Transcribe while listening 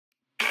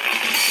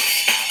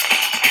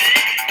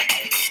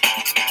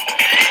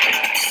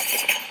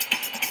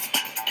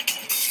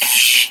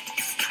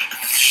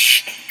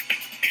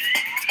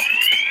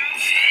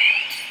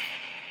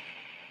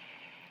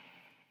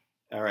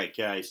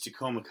It's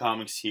Tacoma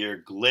Comics here.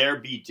 Glare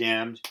be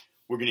damned.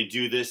 We're going to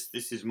do this.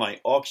 This is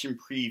my auction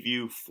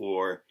preview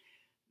for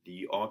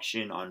the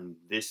auction on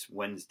this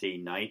Wednesday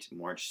night,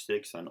 March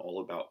 6th, on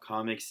All About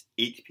Comics,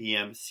 8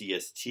 p.m.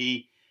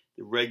 CST.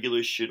 The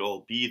regulars should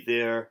all be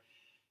there.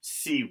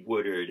 C.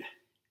 Woodard,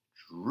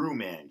 Drew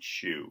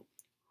Manchu,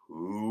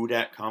 Who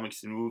Dat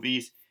Comics and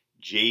Movies,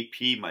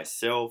 JP,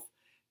 myself,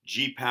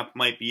 GPAP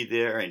might be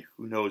there, and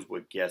who knows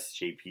what guests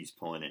JP's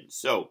pulling in.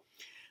 So,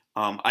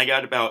 I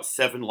got about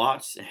 7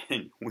 lots,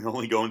 and we're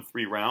only going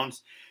 3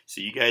 rounds. So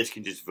you guys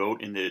can just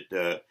vote in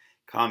the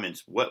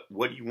comments. What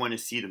do you want to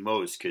see the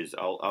most? Because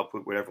I'll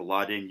put whatever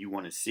lot in you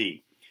want to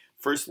see.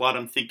 First lot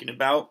I'm thinking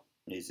about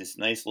is this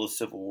nice little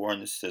Civil War,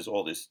 and this says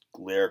all this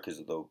glare because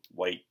of the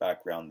white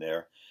background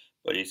there.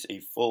 But it's a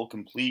full,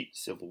 complete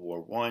Civil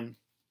War 1,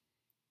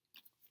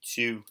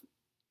 2,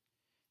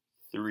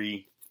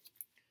 3,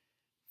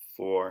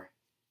 4,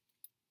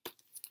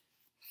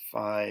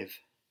 5,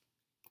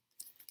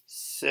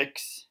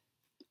 6,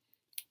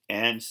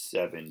 and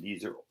 7.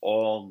 These are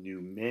all new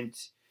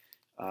mint.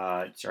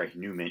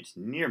 New mint,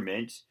 near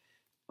mint.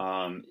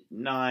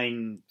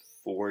 9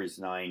 4s,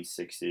 9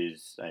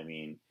 6s. I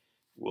mean,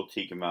 we'll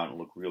take them out and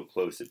look real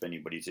close if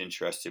anybody's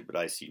interested, but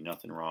I see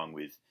nothing wrong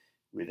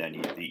with any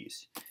of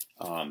these.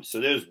 So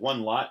there's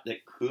one lot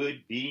that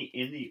could be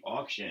in the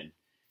auction.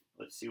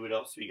 Let's see what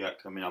else we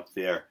got coming up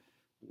there.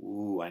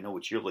 Ooh, I know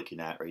what you're looking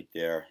at right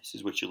there. This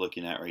is what you're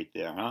looking at right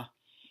there, huh?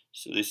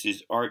 So this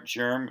is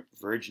Artgerm,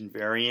 Virgin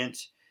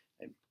variant,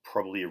 and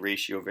probably a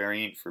ratio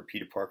variant for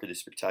Peter Parker, the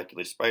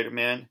Spectacular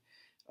Spider-Man.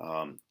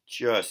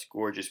 Just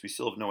gorgeous. We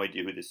still have no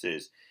idea who this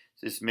is. Is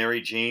this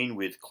Mary Jane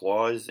with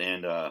claws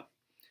and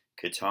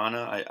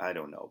katana? I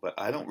don't know, but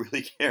I don't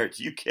really care.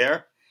 Do you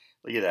care?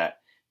 Look at that.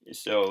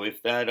 So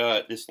if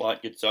that this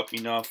lot gets up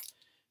enough,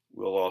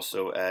 we'll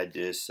also add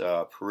this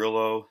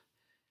Perillo.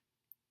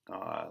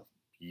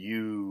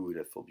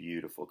 Beautiful,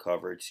 beautiful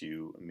cover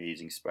to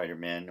Amazing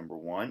Spider-Man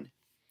 #1.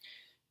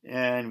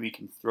 And we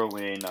can throw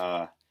in,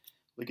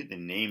 look at the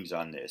names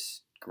on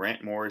this.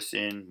 Grant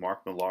Morrison,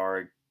 Mark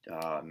Millar,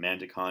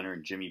 Amanda Connor,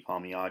 and Jimmy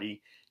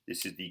Palmiotti.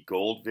 This is the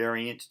gold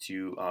variant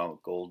to,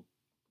 gold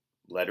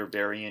letter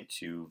variant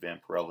to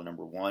Vampirella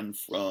 #1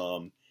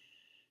 from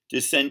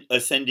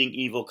Ascending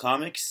Evil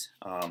Comics.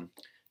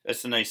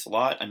 That's a nice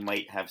lot. I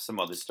might have some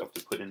other stuff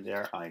to put in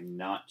there. I'm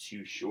not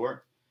too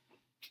sure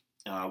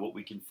what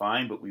we can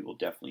find, but we will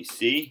definitely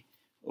see.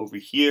 Over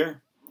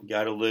here, we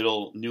got a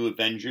little New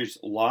Avengers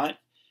lot.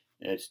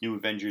 That's New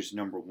Avengers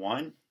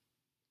 #1.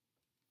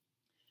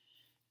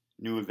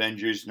 New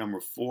Avengers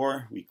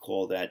 #4, we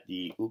call that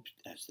the, oops,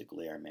 that's the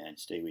glare, man.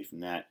 Stay away from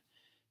that.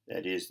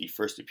 That is the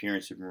first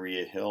appearance of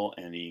Maria Hill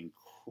and the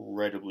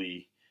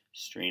incredibly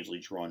strangely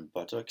drawn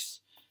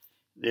buttocks.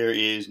 There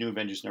is New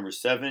Avengers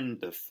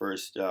 #7, the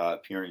first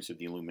appearance of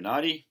the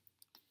Illuminati.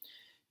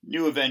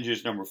 New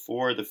Avengers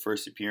 #4, the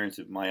first appearance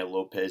of Maya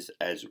Lopez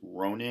as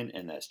Ronin,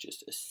 and that's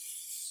just a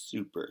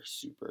super,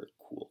 super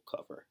cool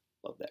cover.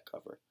 Love that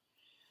cover.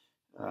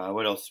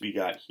 What else we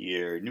got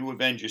here? New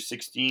Avengers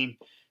 16,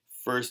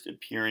 first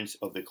appearance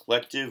of the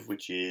Collective,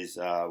 which is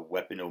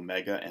Weapon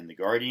Omega and the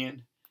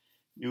Guardian.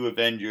 New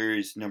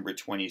Avengers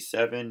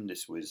 #27,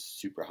 this was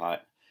super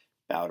hot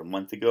about a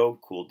month ago,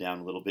 cooled down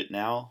a little bit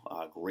now.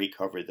 Great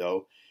cover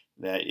though.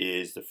 That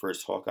is the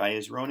first Hawkeye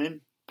as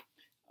Ronin.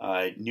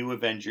 New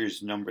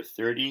Avengers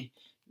 #30,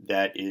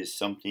 that is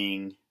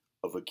something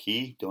of a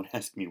key, don't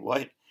ask me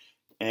what.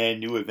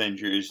 And New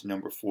Avengers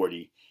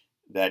 #40,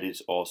 that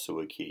is also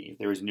a key. If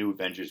there was a New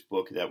Avengers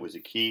book that was a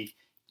key,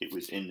 it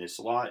was in this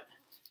lot.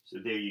 So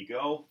there you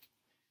go.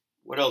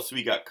 What else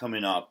we got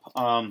coming up?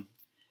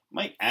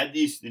 Might add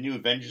these to the New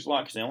Avengers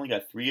lot because I only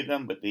got 3 of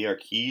them, but they are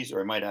keys, or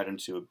I might add them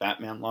to a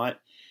Batman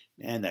lot.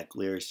 Man, that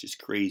glare is just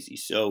crazy.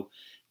 So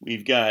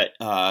we've got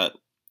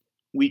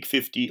week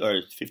 50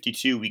 or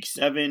 52, week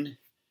 7.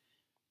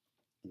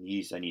 And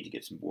these, I need to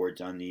get some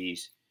boards on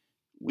these.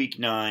 Week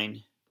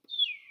 9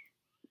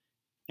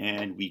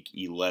 and week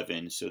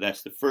 11. So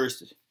that's the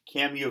first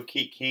cameo of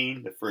Kate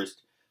Kane, the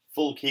first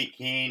full Kate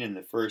Kane, and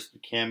the first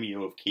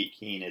cameo of Kate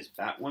Kane as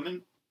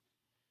Batwoman.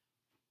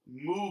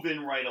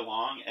 Moving right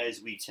along,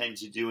 as we tend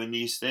to do in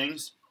these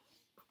things.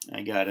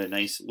 I got a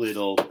nice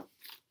little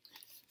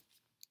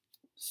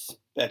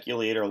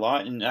speculator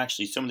lot, and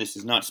actually some of this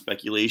is not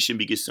speculation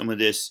because some of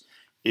this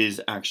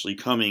is actually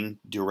coming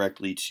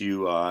directly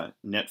to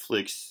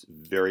Netflix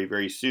very,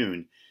 very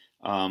soon.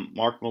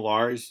 Mark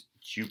Millar's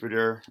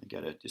Jupiter. I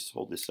gotta just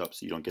hold this up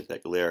so you don't get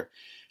that glare,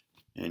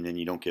 and then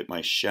you don't get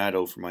my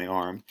shadow for my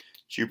arm.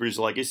 Jupiter's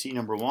Legacy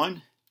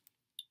 #1.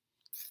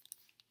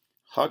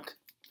 Huck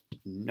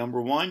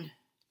 #1.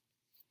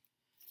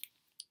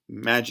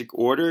 Magic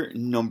Order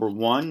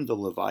 #1, the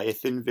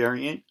Leviathan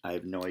variant. I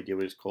have no idea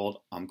what it's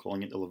called. I'm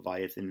calling it the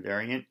Leviathan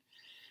variant.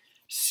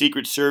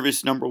 Secret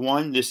Service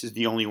 #1. This is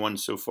the only one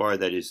so far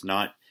that is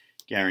not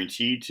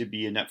guaranteed to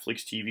be a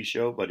Netflix TV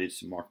show, but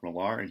it's Mark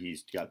Millar, and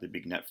he's got the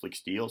big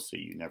Netflix deal, so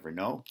you never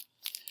know.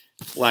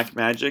 Black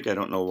Magic. I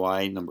don't know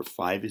why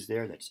 #5 is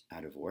there. That's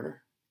out of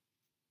order.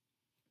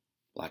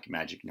 Black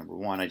Magic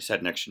 #1. I just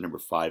had an extra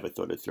 #5 I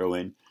thought I'd throw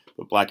in.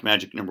 But Black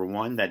Magic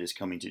 #1, that is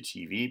coming to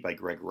TV by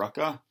Greg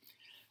Rucka.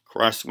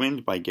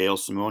 Crosswind by Gail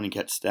Simone and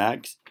Cat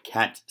Staggs.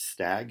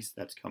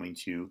 That's coming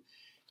to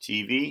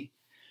TV.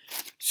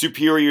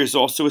 Superior is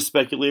also a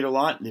speculator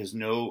lot. There's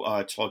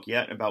no talk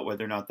yet about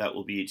whether or not that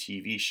will be a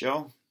TV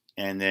show.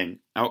 And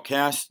then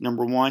Outcast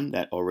 #1,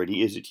 that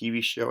already is a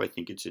TV show. I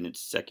think it's in its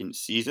 2nd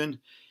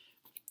season.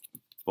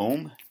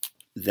 Boom.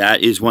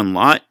 That is one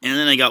lot. And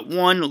then I got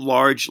one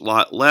large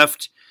lot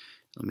left.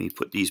 Let me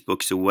put these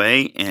books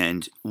away.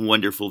 And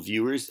wonderful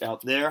viewers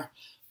out there,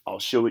 I'll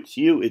show it to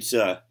you. It's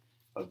a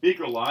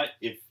bigger lot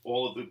if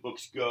all of the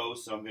books go.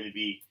 So I'm going to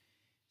be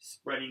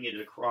spreading it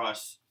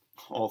across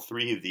all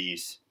 3 of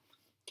these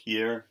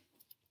here.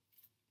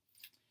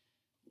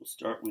 We'll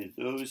start with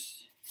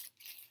those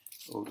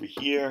over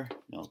here.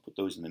 I'll put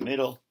those in the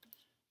middle.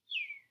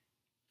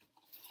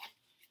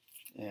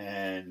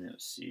 And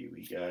let's see,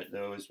 we got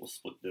those. We'll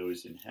split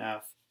those in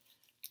half.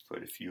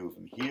 Put a few of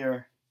them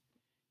here.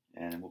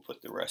 And we'll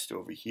put the rest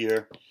over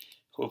here.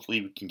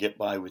 Hopefully we can get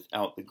by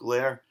without the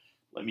glare.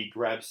 Let me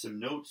grab some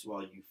notes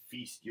while you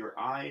feast your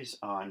eyes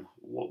on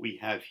what we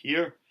have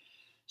here.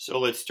 So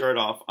let's start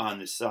off on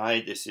the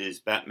side. This is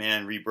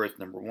Batman Rebirth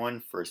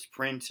 #1, first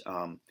print.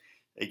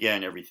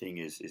 Again, everything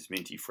is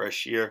minty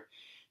fresh here.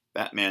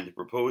 Batman The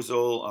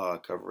Proposal,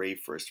 cover A,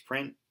 first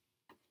print.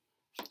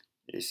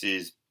 This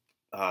is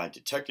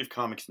Detective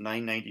Comics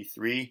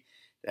 993.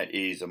 That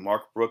is a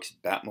Mark Brooks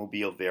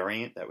Batmobile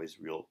variant. That was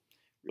real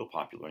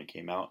popular when it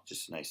came out.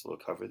 Just a nice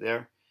little cover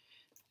there.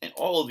 And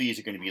all of these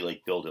are going to be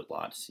like build-it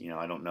lots. You know,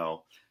 I don't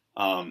know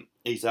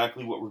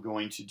exactly what we're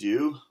going to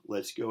do.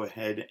 Let's go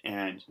ahead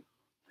and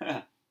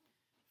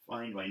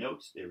find my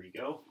notes. There we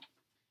go.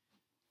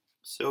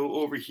 So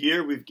over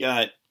here we've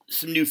got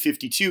some new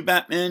 52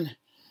 Batman.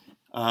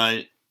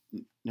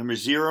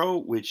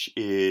 #0, which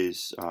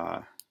is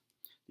the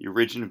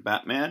origin of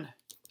Batman.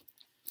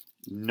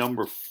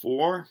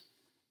 #4.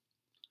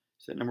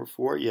 Is that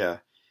 #4? Yeah.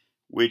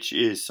 Which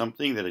is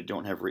something that I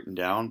don't have written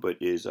down, but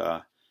is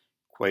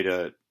quite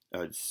a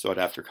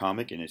sought-after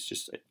comic. And it's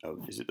just,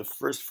 is it the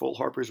first full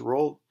Harper's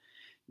roll?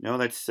 No,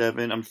 that's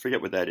 7. I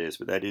forget what that is,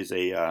 but that is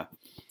a,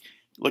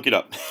 look it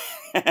up.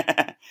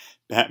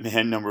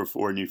 Batman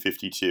 #4, New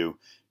 52.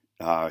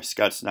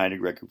 Scott Snyder,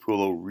 Greg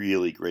Capullo,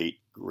 really great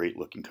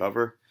looking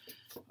cover.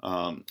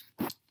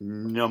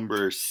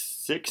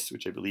 #6,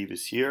 which I believe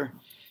is here.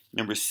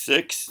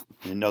 #6,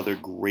 another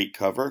great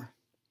cover.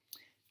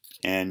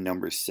 And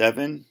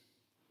 #7,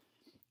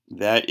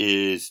 that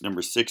is,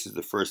 #6 is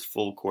the first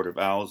full Court of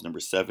Owls.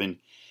 #7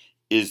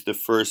 is the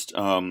first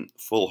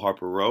full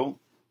Harper Row.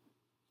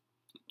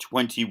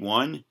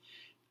 21,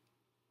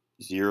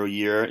 0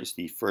 year, is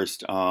the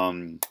first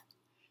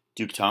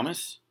Duke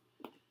Thomas.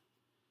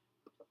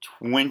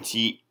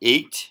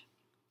 28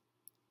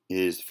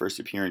 is the first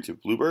appearance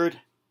of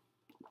Bluebird.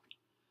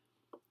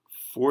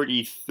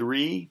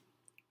 43,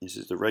 this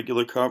is the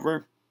regular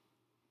cover.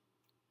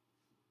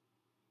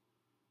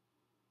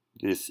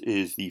 This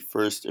is the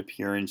first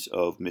appearance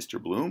of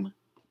Mr. Bloom.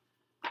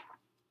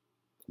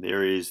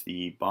 There is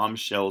the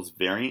Bombshells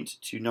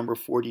variant to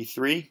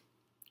 #43.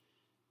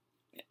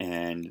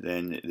 And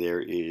then there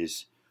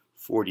is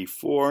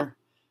 44,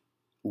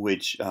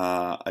 which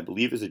I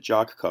believe is a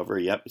Jock cover.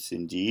 Yep, it's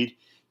indeed.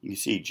 You can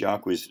see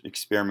Jock was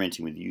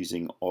experimenting with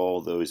using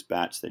all those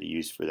bats that he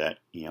used for that,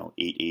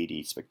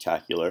 880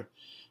 Spectacular.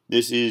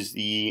 This is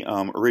the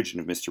origin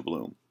of Mr.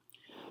 Bloom.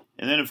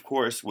 And then, of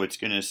course, what's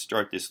going to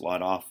start this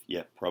lot off,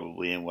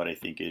 probably in what I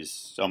think is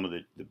some of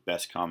the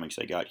best comics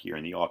I got here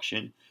in the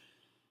auction.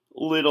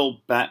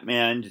 Little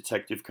Batman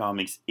Detective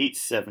Comics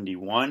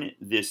 871.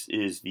 This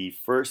is the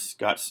first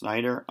Scott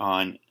Snyder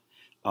on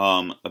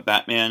a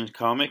Batman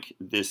comic.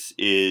 This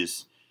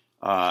is,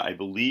 I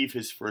believe,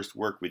 his first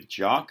work with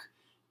Jock.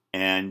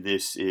 And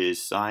this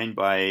is signed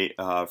by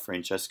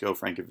Francesco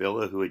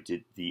Francavilla, who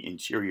did the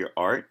interior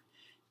art.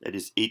 That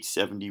is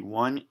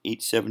 871.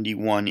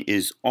 871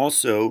 is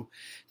also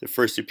the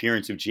first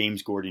appearance of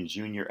James Gordon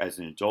Jr. as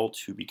an adult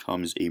who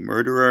becomes a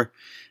murderer.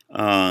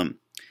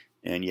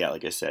 And yeah,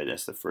 like I said,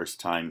 that's the first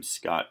time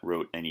Scott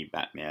wrote any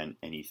Batman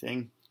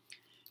anything.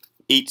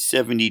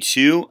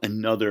 872,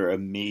 another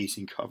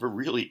amazing cover.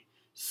 Really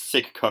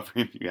sick cover,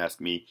 if you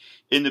ask me,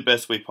 in the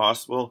best way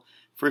possible.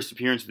 First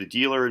appearance of the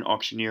dealer and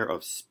auctioneer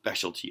of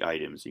specialty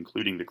items,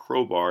 including the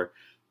crowbar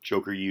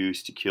Joker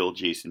used to kill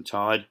Jason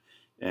Todd.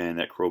 And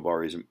that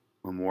crowbar is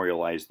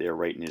memorialized there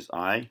right in his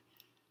eye.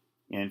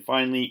 And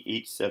finally,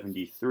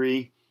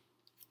 873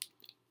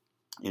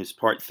 is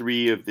part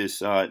 3 of this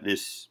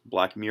this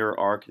Black Mirror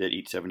arc that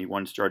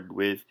 871 started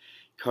with.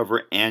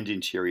 Cover and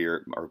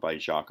interior are by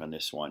Jock on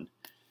this one.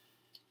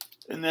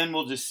 And then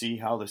we'll just see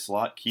how this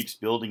lot keeps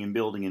building and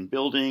building and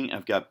building.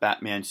 I've got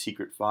Batman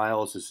Secret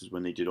Files. This is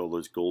when they did all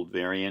those gold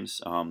variants.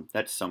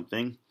 That's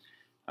something.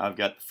 I've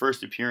got the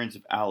first appearance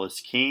of Alice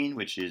Kane,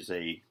 which is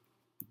a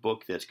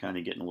book that's kind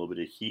of getting a little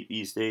bit of heat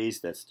these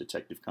days. That's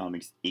Detective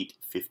Comics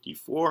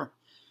 854.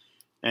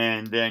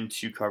 And then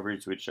 2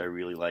 covers, which I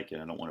really like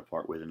and I don't want to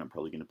part with, and I'm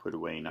probably going to put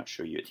away and not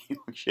show you at the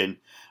auction.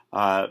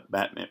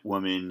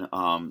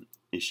 Batwoman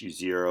issue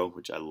 0,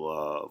 which I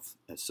love.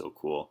 That's so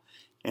cool.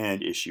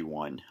 And issue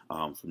 1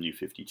 from New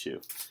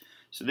 52.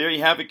 So there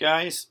you have it,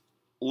 guys.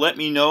 Let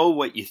me know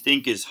what you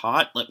think is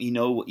hot. Let me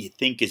know what you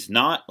think is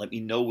not. Let me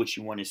know what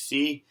you want to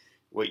see,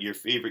 what your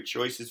favorite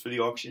choices for the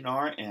auction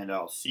are. And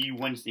I'll see you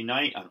Wednesday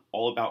night on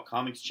All About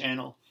Comics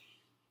channel,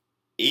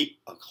 8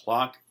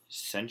 o'clock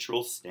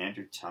Central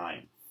Standard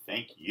Time.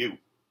 Thank you.